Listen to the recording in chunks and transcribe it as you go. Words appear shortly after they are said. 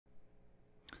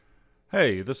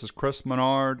Hey, this is Chris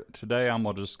Menard. Today I'm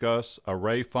going to discuss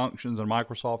array functions in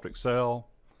Microsoft Excel,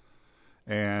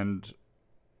 and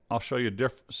I'll show you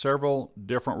several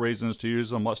different reasons to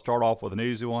use them. Let's start off with an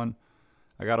easy one.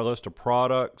 I got a list of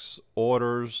products,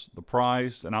 orders, the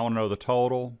price, and I want to know the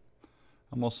total.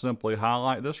 I'm going to simply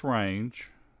highlight this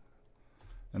range,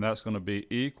 and that's going to be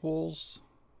equals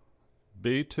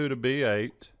B2 to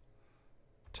B8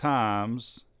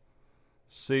 times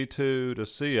C2 to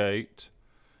C8.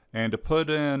 And to put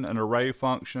in an array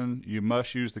function, you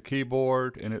must use the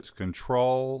keyboard, and it's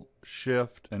CTRL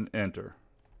Shift and Enter.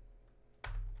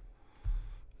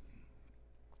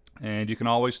 And you can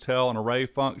always tell an array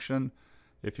function,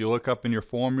 if you look up in your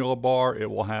formula bar, it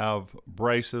will have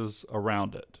braces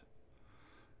around it.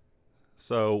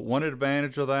 So one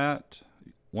advantage of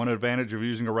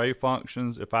using array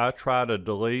functions, if I try to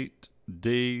delete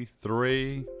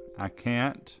D3, I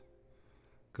can't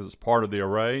because it's part of the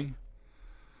array.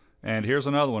 And here's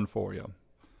another one for you.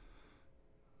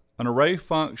 An array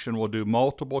function will do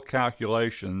multiple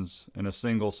calculations in a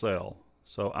single cell.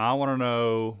 So I want to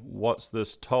know what's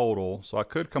this total. So I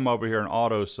could come over here and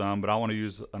auto sum, but I want to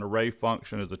use an array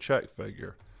function as a check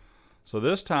figure. So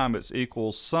this time it's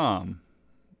equals sum,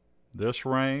 this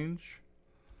range,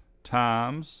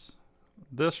 times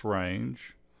this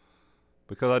range.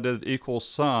 Because I did equals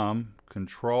sum,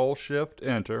 Control Shift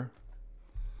Enter.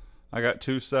 I got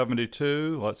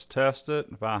 272. Let's test it.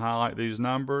 If I highlight these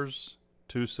numbers,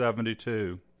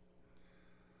 272.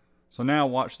 So now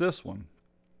watch this one.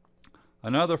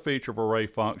 Another feature of array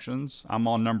functions, I'm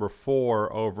on number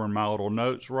 4 over in my little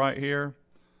notes right here.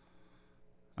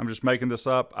 I'm just making this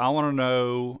up. I want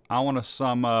to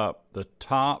sum up the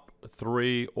top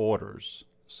 3 orders.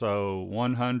 So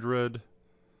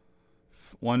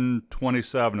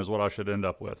 127 is what I should end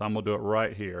up with. I'm going to do it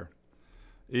right here.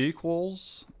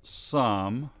 Equals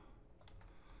sum,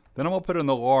 then I'm going to put in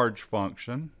the large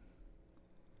function,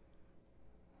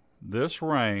 this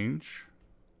range,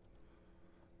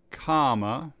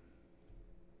 comma,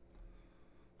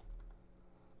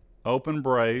 open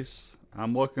brace,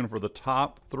 I'm looking for the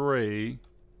top 3,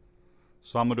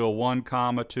 so I'm going to do a 1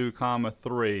 comma 2 comma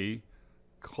 3,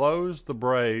 close the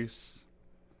brace,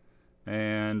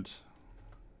 and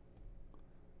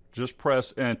just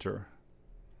press enter.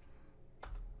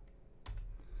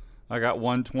 I got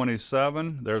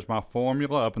 127. There's my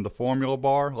formula up in the formula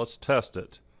bar. Let's test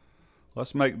it.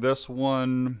 Let's make this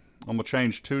one, I'm going to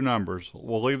change 2 numbers.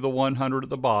 We'll leave the 100 at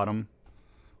the bottom.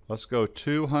 Let's go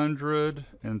 200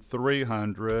 and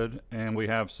 300, and we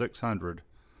have 600.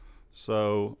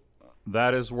 So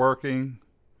that is working.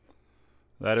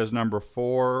 That is number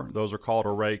 4. Those are called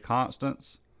array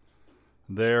constants.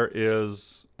 There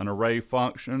is an array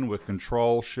function with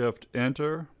Control Shift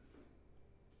Enter.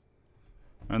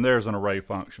 And there's an array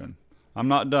function. I'm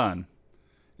not done.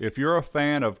 If you're a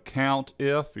fan of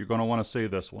Countif, you're going to want to see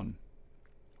this one.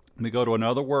 Let me go to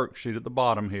another worksheet at the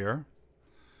bottom here.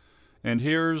 And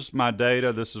here's my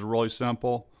data. This is really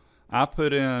simple. I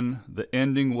put in the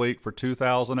ending week for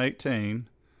 2018.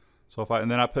 So and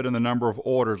then I put in the number of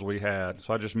orders we had.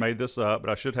 So I just made this up, but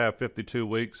I should have 52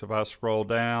 weeks if I scroll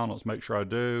down. Let's make sure I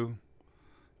do.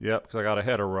 Yep, because I got a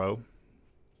header row.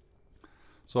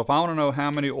 So if I want to know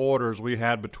how many orders we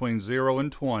had between 0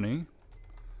 and 20,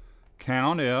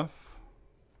 Countif,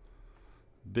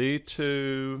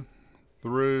 B2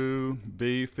 through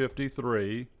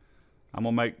B53, I'm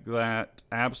going to make that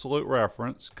absolute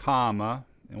reference, comma,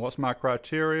 and what's my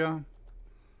criteria?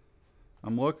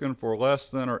 I'm looking for less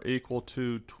than or equal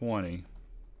to 20.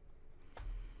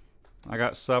 I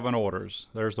got 7 orders.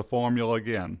 There's the formula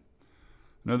again.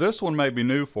 Now this one may be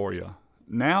new for you.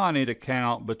 Now I need to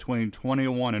count between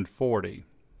 21 and 40.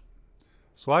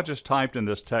 So I just typed in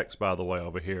this text, by the way,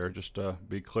 over here, just to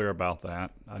be clear about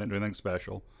that. I didn't do anything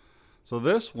special. So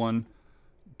this one,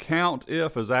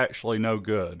 Countif, is actually no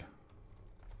good.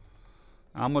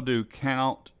 I'm going to do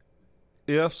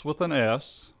Countifs with an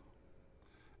S,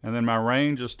 and then my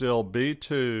range is still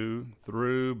B2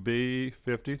 through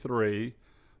B53.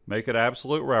 Make it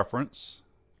absolute reference,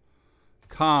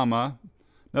 comma.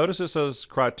 Notice it says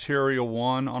criteria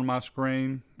 1 on my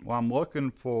screen. Well, I'm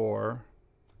looking for,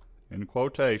 in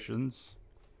quotations,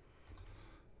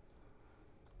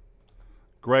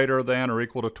 greater than or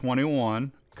equal to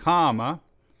 21, comma.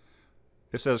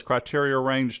 It says criteria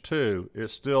range 2.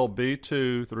 It's still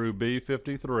B2 through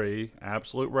B53.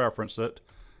 Absolute reference it,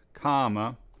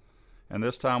 comma. And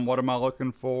this time, what am I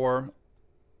looking for?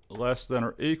 Less than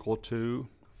or equal to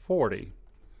 40.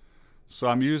 So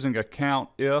I'm using a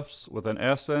Countifs with an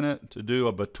S in it to do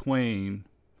a between.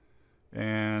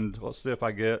 And let's see if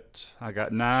I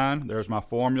got 9. There's my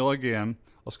formula again.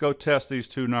 Let's go test these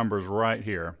two numbers right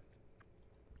here.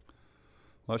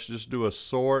 Let's just do a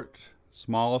sort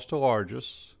smallest to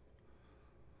largest.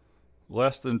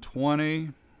 Less than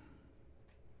 20.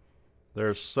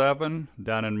 There's 7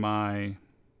 down in my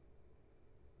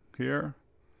here.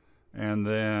 And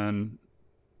then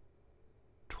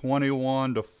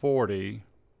 21 to 40.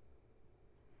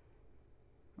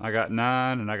 I got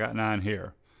 9 and I got 9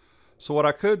 here. So what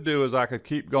I could do is I could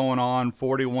keep going on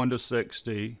 41 to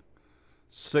 60,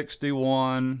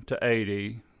 61 to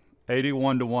 80,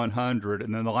 81 to 100,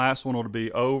 and then the last one will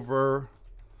be over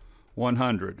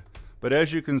 100. But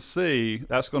as you can see,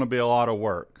 that's going to be a lot of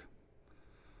work.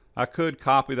 I could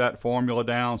copy that formula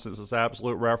down since it's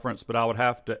absolute reference, but I would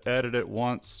have to edit it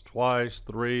once, twice,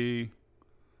 3,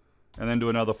 and then do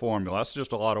another formula. That's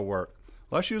just a lot of work.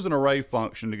 Let's use an array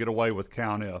function to get away with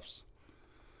countifs.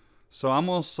 So I'm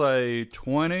going to say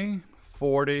 20,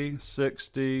 40,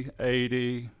 60,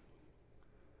 80,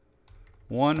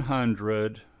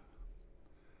 100.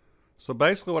 So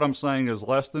basically what I'm saying is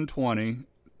less than 20,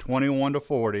 21 to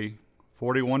 40,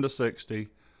 41 to 60,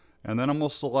 and then I'm going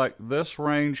to select this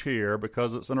range here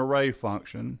because it's an array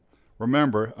function.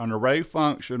 Remember, an array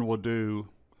function will do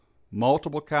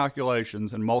multiple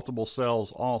calculations in multiple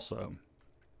cells also.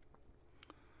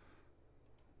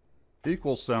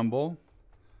 Equal symbol.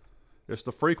 It's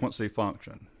the frequency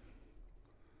function.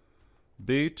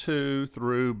 B2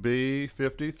 through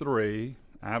B53,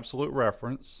 absolute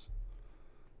reference,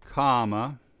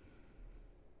 comma.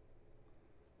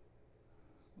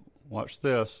 Watch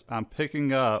this. I'm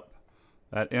picking up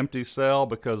that empty cell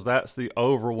because that's the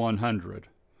over 100.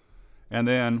 And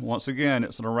then, once again,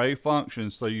 it's an array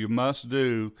function, so you must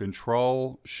do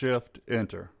CTRL Shift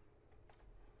Enter.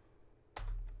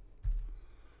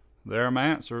 There are my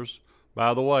answers.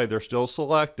 By the way, they're still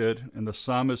selected, and the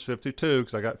sum is 52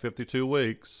 because I got 52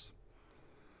 weeks.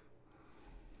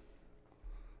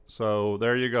 So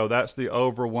there you go. That's the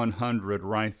over 100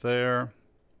 right there.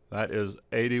 That is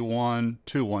 81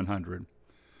 to 100.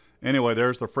 Anyway,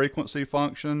 there's the frequency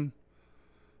function.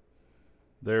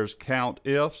 There's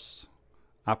Countifs.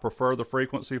 I prefer the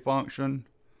frequency function.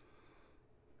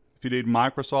 If you need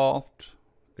Microsoft,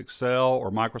 Excel, or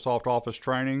Microsoft Office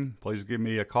training, please give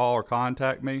me a call or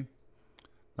contact me.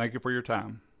 Thank you for your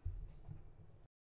time.